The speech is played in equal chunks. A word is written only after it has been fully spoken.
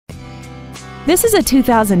This is a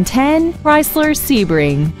 2010 Chrysler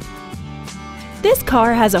Sebring. This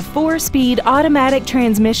car has a 4-speed automatic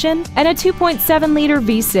transmission and a 2.7-liter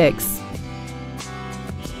V6.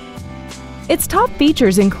 Its top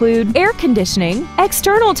features include air conditioning,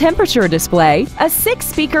 external temperature display, a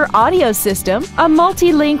 6-speaker audio system, a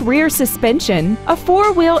multi-link rear suspension, a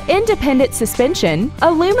 4-wheel independent suspension,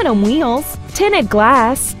 aluminum wheels, tinted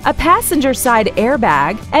glass, a passenger side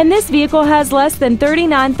airbag, and this vehicle has less than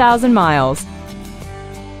 39,000 miles.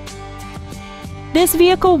 This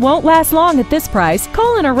vehicle won't last long at this price.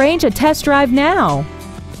 Call and arrange a test drive now.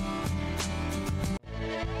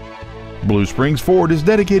 Blue Springs Ford is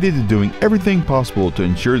dedicated to doing everything possible to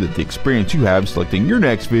ensure that the experience you have selecting your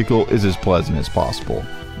next vehicle is as pleasant as possible.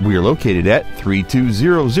 We are located at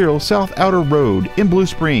 3200 South Outer Road in Blue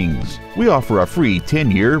Springs. We offer a free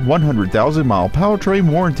 10-year, 100,000-mile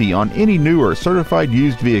powertrain warranty on any new or certified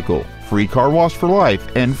used vehicle, free car wash for life,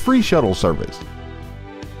 and free shuttle service.